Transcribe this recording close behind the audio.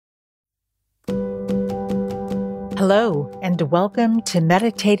Hello, and welcome to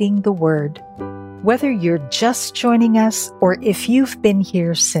Meditating the Word. Whether you're just joining us or if you've been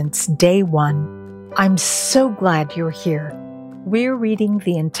here since day one, I'm so glad you're here. We're reading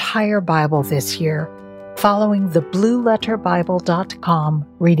the entire Bible this year, following the BlueLetterBible.com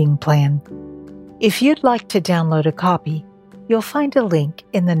reading plan. If you'd like to download a copy, you'll find a link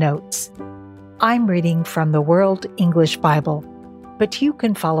in the notes. I'm reading from the World English Bible, but you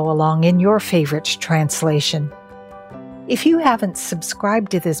can follow along in your favorite translation. If you haven't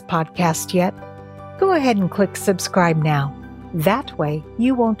subscribed to this podcast yet, go ahead and click subscribe now. That way,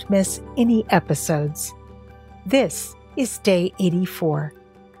 you won't miss any episodes. This is day 84.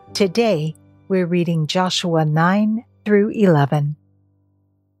 Today, we're reading Joshua 9 through 11.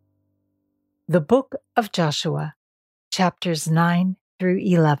 The Book of Joshua, chapters 9 through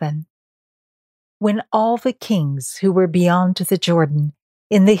 11. When all the kings who were beyond the Jordan,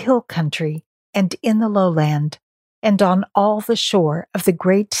 in the hill country and in the lowland, and on all the shore of the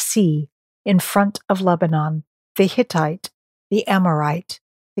great sea in front of Lebanon, the Hittite, the Amorite,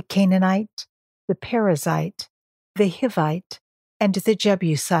 the Canaanite, the Perizzite, the Hivite, and the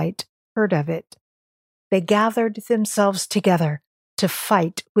Jebusite heard of it, they gathered themselves together to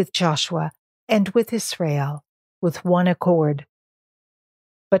fight with Joshua and with Israel with one accord.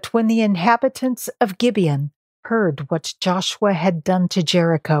 But when the inhabitants of Gibeon heard what Joshua had done to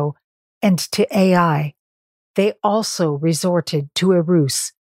Jericho and to Ai, they also resorted to a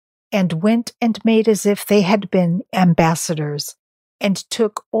ruse, and went and made as if they had been ambassadors, and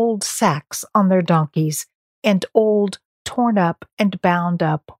took old sacks on their donkeys, and old torn up and bound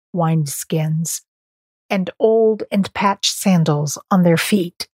up wineskins, and old and patched sandals on their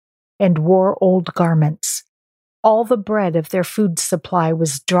feet, and wore old garments. All the bread of their food supply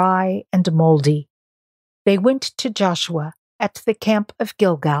was dry and moldy. They went to Joshua at the camp of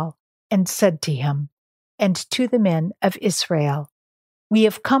Gilgal, and said to him, and to the men of Israel, "We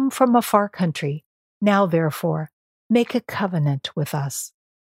have come from a far country. Now, therefore, make a covenant with us."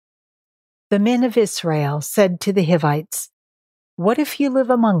 The men of Israel said to the Hivites, "What if you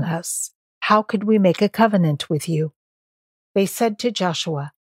live among us? How could we make a covenant with you?" They said to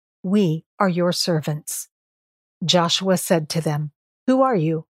Joshua, "We are your servants." Joshua said to them, "Who are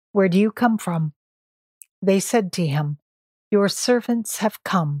you? Where do you come from?" They said to him, "Your servants have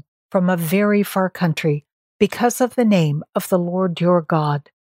come from a very far country, because of the name of the Lord your God,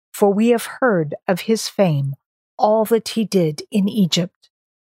 for we have heard of his fame, all that he did in Egypt,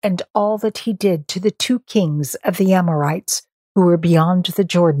 and all that he did to the two kings of the Amorites who were beyond the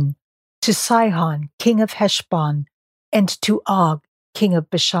Jordan, to Sihon, king of Heshbon, and to Og, king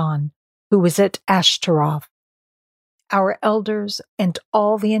of Bashan, who was at Ashtaroth. Our elders and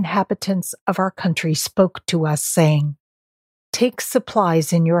all the inhabitants of our country spoke to us, saying, 'Take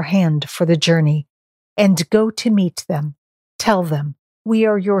supplies in your hand for the journey, and go to meet them. Tell them, we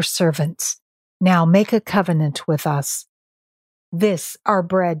are your servants. Now make a covenant with us. This, our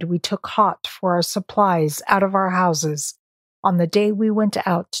bread, we took hot for our supplies out of our houses on the day we went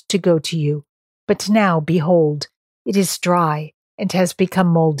out to go to you. But now, behold, it is dry and has become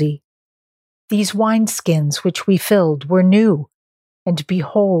moldy. These wineskins which we filled were new, and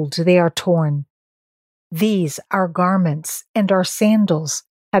behold, they are torn. These, our garments and our sandals,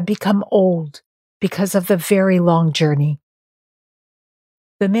 have become old, because of the very long journey."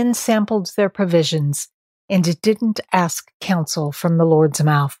 The men sampled their provisions and didn't ask counsel from the Lord's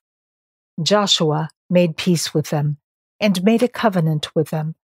mouth. Joshua made peace with them and made a covenant with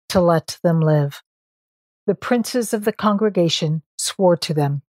them to let them live. The princes of the congregation swore to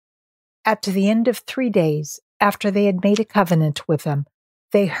them. At the end of 3 days, after they had made a covenant with them,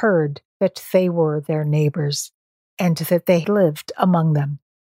 they heard that they were their neighbors and that they lived among them.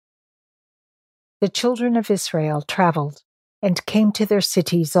 The children of Israel traveled and came to their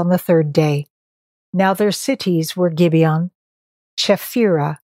cities on the 3rd day. Now their cities were Gibeon,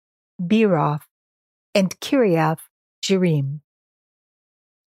 Chephirah, Beeroth, and Kiriath Jearim.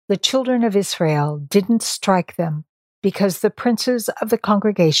 The children of Israel didn't strike them because the princes of the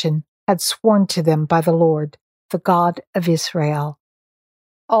congregation had sworn to them by the Lord, the God of Israel.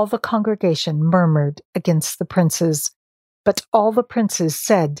 All the congregation murmured against the princes, but all the princes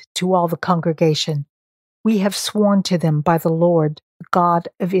said to all the congregation, "We have sworn to them by the Lord, the God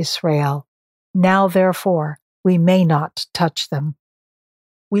of Israel. Now, therefore, we may not touch them.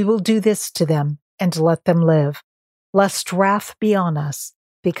 We will do this to them and let them live, lest wrath be on us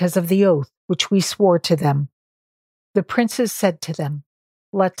because of the oath which we swore to them." The princes said to them,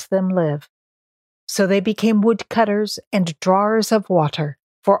 "Let them live." So they became woodcutters and drawers of water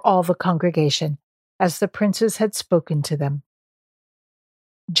for all the congregation, as the princes had spoken to them.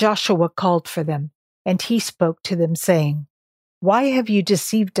 Joshua called for them And he spoke to them, saying, Why have you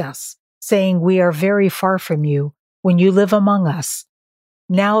deceived us, saying we are very far from you, when you live among us?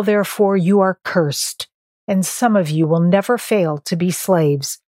 Now therefore you are cursed, and some of you will never fail to be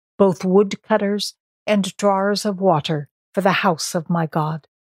slaves, both woodcutters and drawers of water for the house of my God.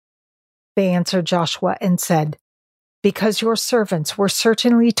 They answered Joshua and said, Because your servants were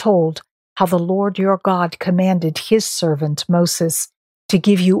certainly told how the Lord your God commanded his servant Moses to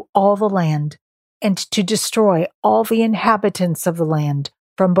give you all the land, and to destroy all the inhabitants of the land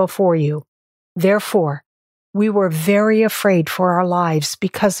from before you. Therefore, we were very afraid for our lives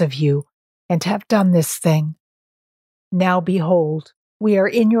because of you, and have done this thing. Now behold, we are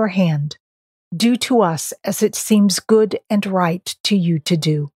in your hand. Do to us as it seems good and right to you to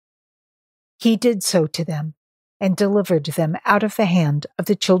do. He did so to them, and delivered them out of the hand of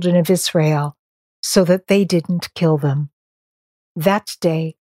the children of Israel, so that they didn't kill them. That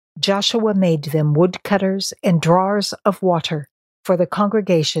day Joshua made them woodcutters and drawers of water for the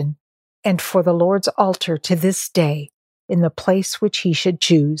congregation and for the Lord's altar to this day, in the place which he should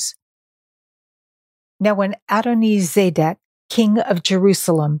choose. Now when Adoni-Zedek, king of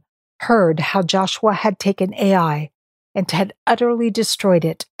Jerusalem, heard how Joshua had taken Ai, and had utterly destroyed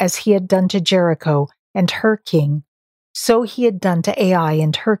it as he had done to Jericho and her king, so he had done to Ai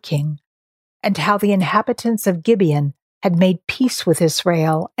and her king, and how the inhabitants of Gibeon had made peace with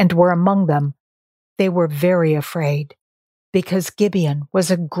Israel and were among them, they were very afraid, because Gibeon was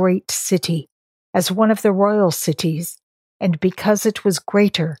a great city, as one of the royal cities, and because it was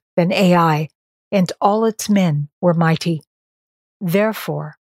greater than Ai, and all its men were mighty.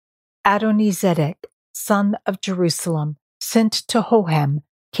 Therefore Adoni-Zedek, son of Jerusalem, sent to Hoham,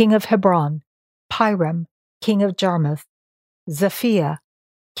 king of Hebron, Piram, king of Jarmuth, Zephiah,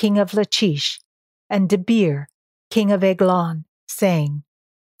 king of Lachish, and Debir, king of Eglon, saying,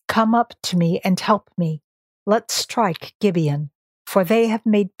 Come up to me and help me. Let's strike Gibeon, for they have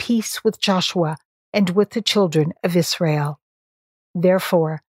made peace with Joshua and with the children of Israel.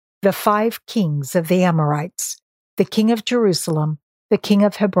 Therefore, the 5 kings of the Amorites, the king of Jerusalem, the king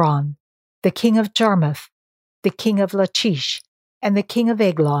of Hebron, the king of Jarmuth, the king of Lachish, and the king of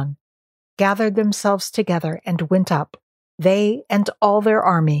Eglon, gathered themselves together and went up, they and all their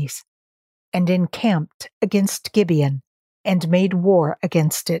armies, and encamped against Gibeon, and made war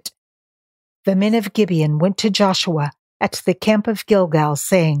against it. The men of Gibeon went to Joshua at the camp of Gilgal,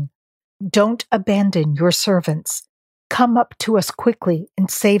 saying, Don't abandon your servants. Come up to us quickly and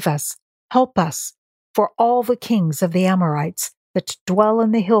save us. Help us, for all the kings of the Amorites that dwell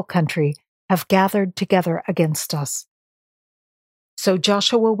in the hill country have gathered together against us. So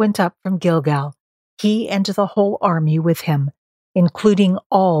Joshua went up from Gilgal, he and the whole army with him, including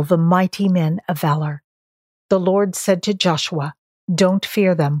all the mighty men of valor. The Lord said to Joshua, Don't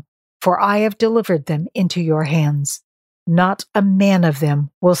fear them, for I have delivered them into your hands. Not a man of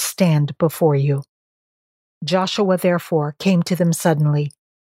them will stand before you. Joshua therefore came to them suddenly.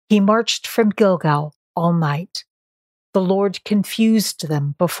 He marched from Gilgal all night. The Lord confused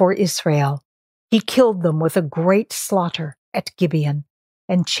them before Israel. He killed them with a great slaughter at Gibeon,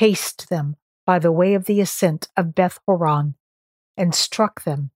 and chased them by the way of the ascent of Beth Horon, and struck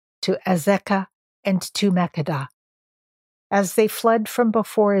them to Azekah and to Makkedah. As they fled from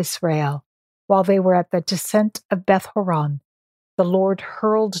before Israel, while they were at the descent of Beth Horon, the Lord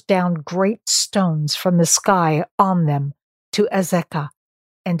hurled down great stones from the sky on them to Azekah,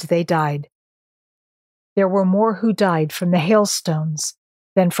 and they died. There were more who died from the hailstones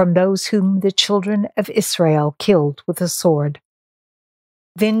than from those whom the children of Israel killed with the sword.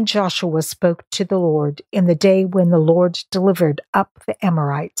 Then Joshua spoke to the Lord in the day when the Lord delivered up the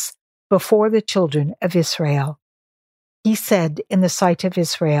Amorites before the children of Israel. He said in the sight of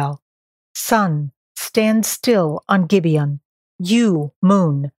Israel, Sun, stand still on Gibeon. You,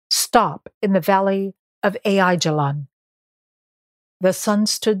 moon, stop in the valley of Aijalon. The sun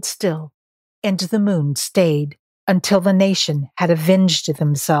stood still, and the moon stayed, until the nation had avenged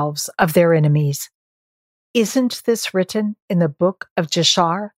themselves of their enemies. Isn't this written in the book of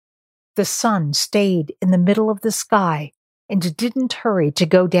Jashar? The sun stayed in the middle of the sky and didn't hurry to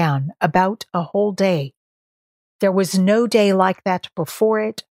go down about a whole day. There was no day like that before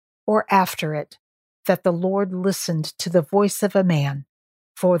it or after it, that the Lord listened to the voice of a man,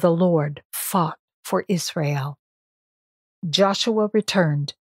 for the Lord fought for Israel. Joshua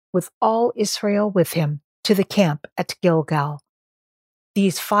returned, with all Israel with him, to the camp at Gilgal.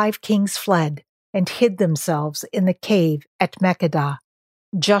 These 5 kings fled and hid themselves in the cave at Makkedah.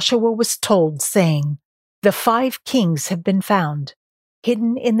 Joshua was told, saying, The 5 kings have been found,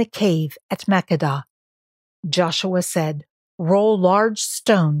 hidden in the cave at Makkedah. Joshua said, Roll large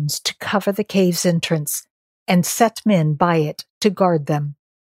stones to cover the cave's entrance, and set men by it to guard them.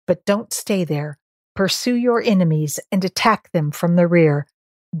 But don't stay there. Pursue your enemies and attack them from the rear.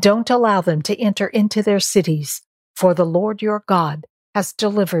 Don't allow them to enter into their cities, for the Lord your God has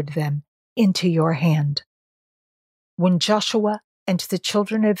delivered them into your hand." When Joshua and the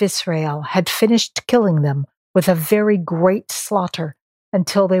children of Israel had finished killing them with a very great slaughter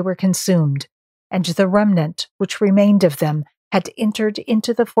until they were consumed, and the remnant which remained of them had entered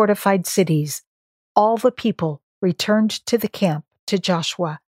into the fortified cities, all the people returned to the camp to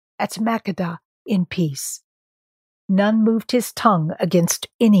Joshua at Makkedah in peace. None moved his tongue against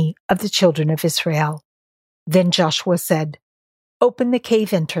any of the children of Israel. Then Joshua said, "Open the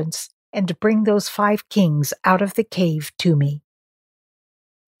cave entrance and bring those 5 kings out of the cave to me."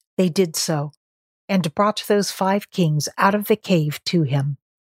 They did so, and brought those 5 kings out of the cave to him: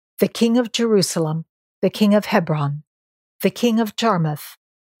 the king of Jerusalem, the king of Hebron, the king of Jarmuth,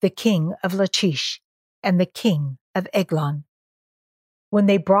 the king of Lachish, and the king of Eglon. When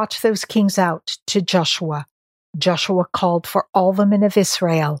they brought those kings out to Joshua, Joshua called for all the men of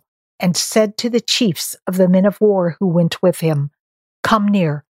Israel and said to the chiefs of the men of war who went with him, "Come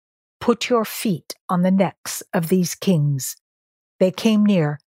near, put your feet on the necks of these kings." They came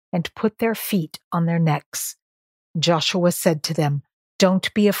near and put their feet on their necks. Joshua said to them,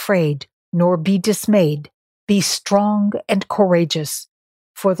 "Don't be afraid, nor be dismayed. Be strong and courageous,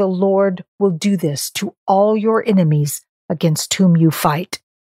 for the Lord will do this to all your enemies against whom you fight."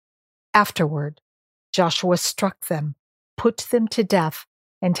 Afterward, Joshua struck them, put them to death,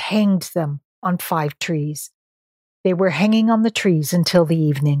 and hanged them on 5 trees. They were hanging on the trees until the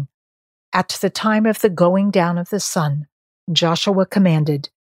evening. At the time of the going down of the sun, Joshua commanded,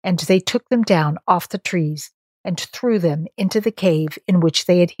 and they took them down off the trees and threw them into the cave in which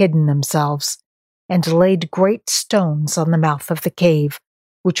they had hidden themselves, and laid great stones on the mouth of the cave,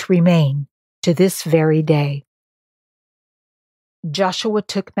 which remain to this very day. Joshua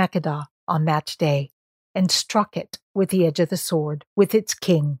took Makkedah on that day, and struck it with the edge of the sword, with its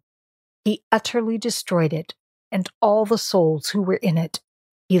king. He utterly destroyed it, and all the souls who were in it.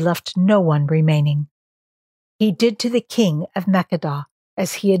 He left no one remaining. He did to the king of Makkedah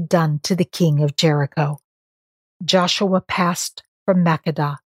as he had done to the king of Jericho. Joshua passed from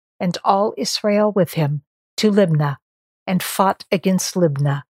Makkedah, and all Israel with him, to Libnah, and fought against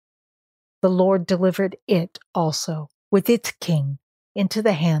Libnah. The Lord delivered it also, with its king, into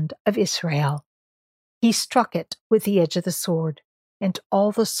the hand of Israel. He struck it with the edge of the sword, and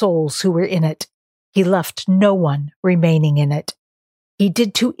all the souls who were in it. He left no one remaining in it. He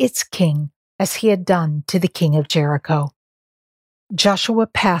did to its king as he had done to the king of Jericho. Joshua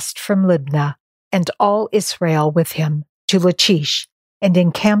passed from Libnah, and all Israel with him, to Lachish, and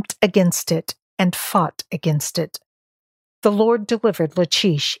encamped against it, and fought against it. The Lord delivered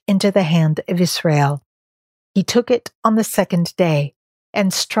Lachish into the hand of Israel. He took it on the 2nd day,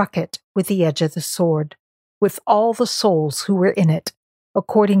 and struck it with the edge of the sword, with all the souls who were in it,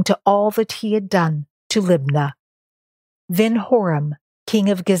 according to all that he had done to Libnah. Then Horam, king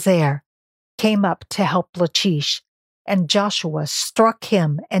of Gezer, came up to help Lachish, and Joshua struck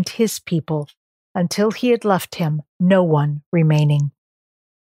him and his people until he had left him no one remaining.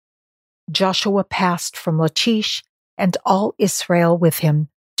 Joshua passed from Lachish, and all Israel with him,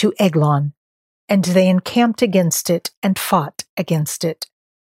 to Eglon, and they encamped against it and fought against it.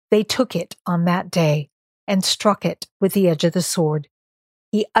 They took it on that day, and struck it with the edge of the sword.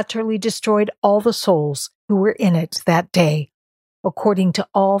 He utterly destroyed all the souls who were in it that day, according to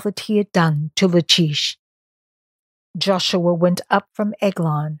all that he had done to Lachish. Joshua went up from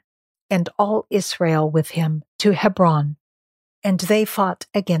Eglon, and all Israel with him, to Hebron, and they fought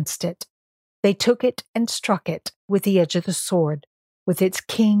against it. They took it and struck it with the edge of the sword, with its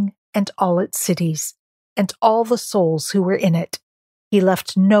king and all its cities, and all the souls who were in it. He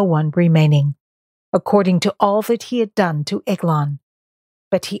left no one remaining, according to all that he had done to Eglon.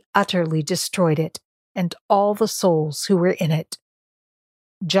 But he utterly destroyed it, and all the souls who were in it.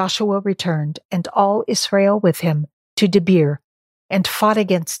 Joshua returned, and all Israel with him, to Debir, and fought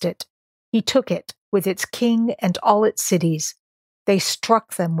against it. He took it, with its king and all its cities. They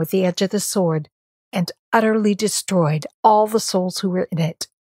struck them with the edge of the sword, and utterly destroyed all the souls who were in it.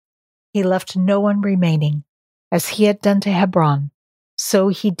 He left no one remaining. As he had done to Hebron, so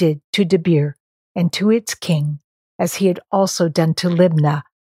he did to Debir, and to its king, as he had also done to Libnah,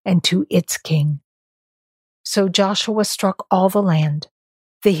 and to its king. So Joshua struck all the land,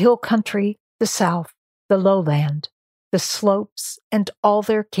 the hill country, the south, the lowland, the slopes, and all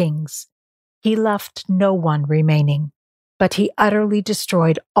their kings. He left no one remaining, but he utterly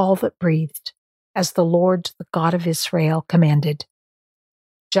destroyed all that breathed. as the Lord, the God of Israel, commanded.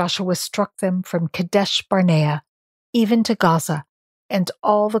 Joshua struck them from Kadesh Barnea, even to Gaza, and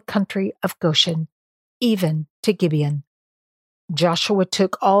all the country of Goshen, even to Gibeon. Joshua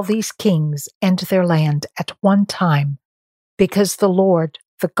took all these kings and their land at one time, because the Lord,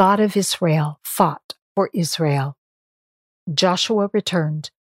 the God of Israel, fought for Israel. Joshua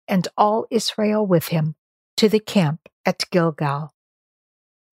returned, and all Israel with him, to the camp at Gilgal.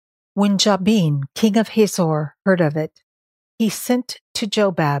 When Jabin, king of Hazor, heard of it, he sent to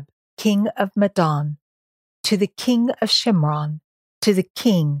Jobab, king of Madon, to the king of Shimron, to the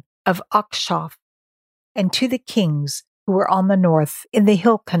king of Akshaph, and to the kings who were on the north in the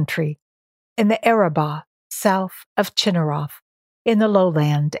hill country, in the Arabah south of Chinneroth, in the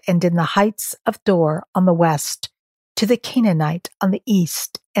lowland and in the heights of Dor on the west, to the Canaanite on the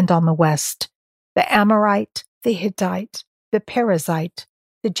east and on the west, the Amorite, the Hittite, the Perizzite,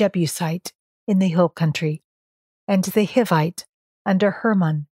 the Jebusite in the hill country, and the Hivite under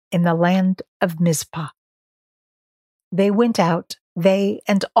Hermon in the land of Mizpah. They went out, they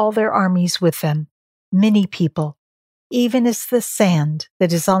and all their armies with them, many people, even as the sand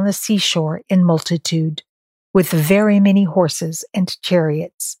that is on the seashore in multitude, with very many horses and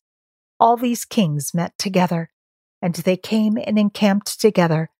chariots. All these kings met together, and they came and encamped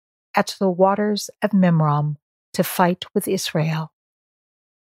together at the waters of Memrom to fight with Israel.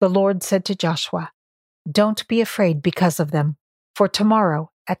 The Lord said to Joshua, "Don't be afraid because of them, for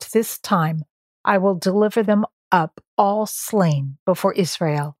tomorrow at this time I will deliver them up all slain before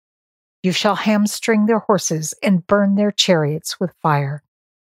Israel. You shall hamstring their horses and burn their chariots with fire."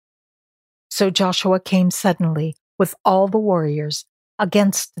 So Joshua came suddenly with all the warriors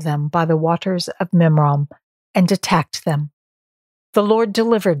against them by the waters of Memrom and attacked them. The Lord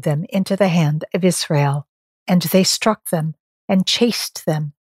delivered them into the hand of Israel, and they struck them and chased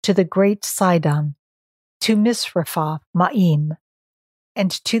them to the great Sidon, to Misrephoth Maim,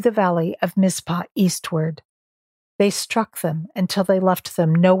 and to the valley of Mizpah eastward. They struck them until they left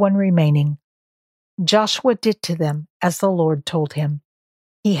them no one remaining. Joshua did to them as the Lord told him.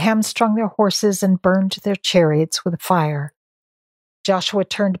 He hamstrung their horses and burned their chariots with fire. Joshua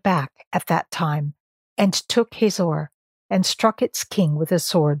turned back at that time and took Hazor and struck its king with a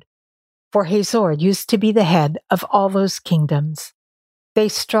sword, for Hazor used to be the head of all those kingdoms. They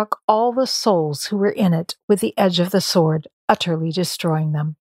struck all the souls who were in it with the edge of the sword, utterly destroying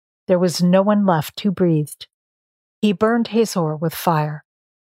them. There was no one left who breathed. He burned Hazor with fire.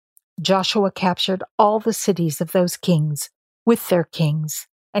 Joshua captured all the cities of those kings with their kings,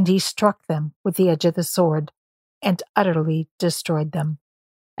 and he struck them with the edge of the sword and utterly destroyed them,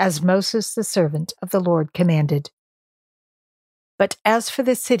 as Moses the servant of the Lord commanded. But as for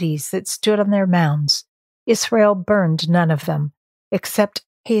the cities that stood on their mounds, Israel burned none of them, except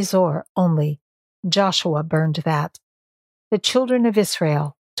Hazor only. Joshua burned that. The children of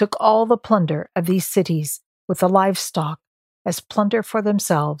Israel took all the plunder of these cities with the livestock as plunder for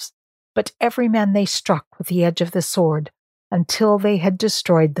themselves, but every man they struck with the edge of the sword until they had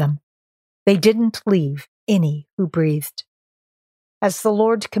destroyed them. They didn't leave any who breathed. As the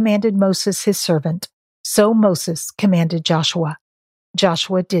Lord commanded Moses his servant, so Moses commanded Joshua.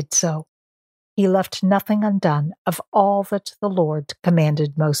 Joshua did so. He left nothing undone of all that the Lord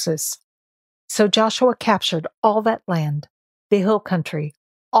commanded Moses. So Joshua captured all that land, the hill country,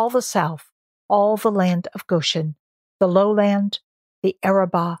 all the south, all the land of Goshen, the lowland, the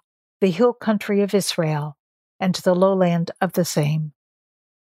Arabah, the hill country of Israel, and the lowland of the same.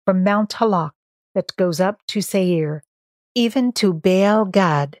 From Mount Halak that goes up to Seir, even to Baal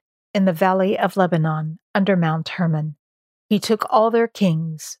Gad in the valley of Lebanon under Mount Hermon. He took all their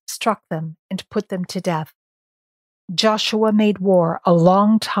kings, struck them, and put them to death. Joshua made war a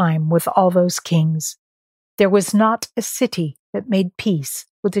long time with all those kings. There was not a city that made peace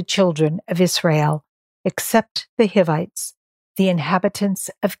with the children of Israel, except the Hivites, the inhabitants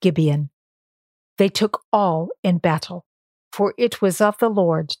of Gibeon. They took all in battle, for it was of the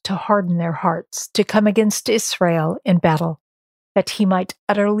Lord to harden their hearts to come against Israel in battle, that he might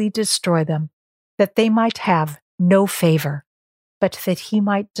utterly destroy them, that they might have no favor, but that he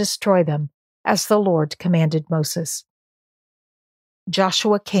might destroy them, as the Lord commanded Moses.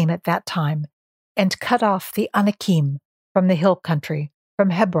 Joshua came at that time and cut off the Anakim from the hill country, from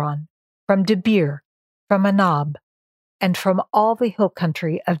Hebron, from Debir, from Anab, and from all the hill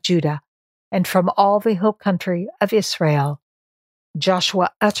country of Judah, and from all the hill country of Israel.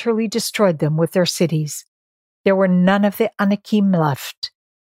 Joshua utterly destroyed them with their cities. There were none of the Anakim left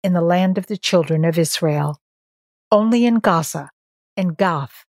in the land of the children of Israel. Only in Gaza, in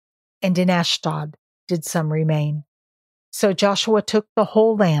Gath, and in Ashdod did some remain. So Joshua took the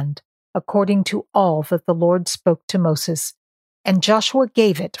whole land, according to all that the Lord spoke to Moses. And Joshua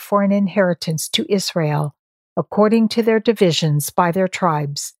gave it for an inheritance to Israel, according to their divisions by their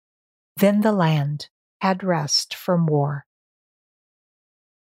tribes. Then the land had rest from war.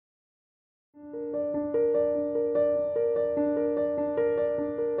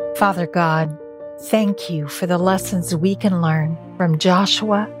 Father God, thank you for the lessons we can learn from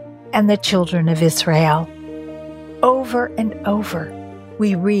Joshua and the children of Israel. Over and over,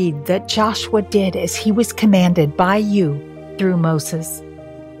 we read that Joshua did as he was commanded by you through Moses.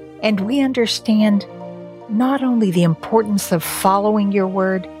 And we understand not only the importance of following your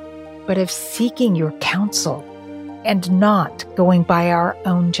word, but of seeking your counsel and not going by our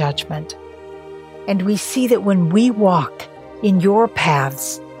own judgment. And we see that when we walk in your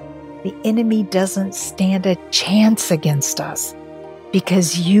paths, the enemy doesn't stand a chance against us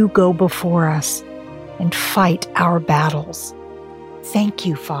because you go before us and fight our battles. Thank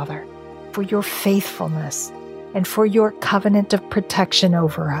you, Father, for your faithfulness and for your covenant of protection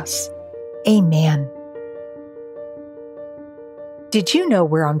over us. Amen. Did you know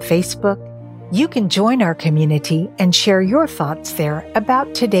we're on Facebook? You can join our community and share your thoughts there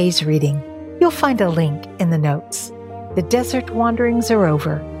about today's reading. You'll find a link in the notes. The desert wanderings are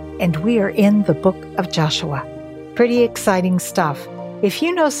over, and we are in the book of Joshua. Pretty exciting stuff. If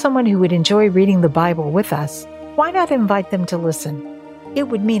you know someone who would enjoy reading the Bible with us, why not invite them to listen? It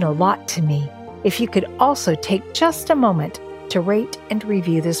would mean a lot to me if you could also take just a moment to rate and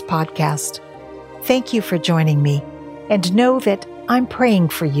review this podcast. Thank you for joining me, and know that I'm praying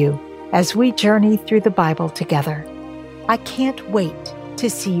for you as we journey through the Bible together. I can't wait to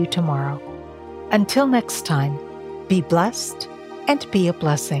see you tomorrow. Until next time, be blessed and be a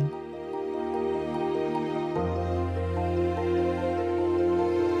blessing.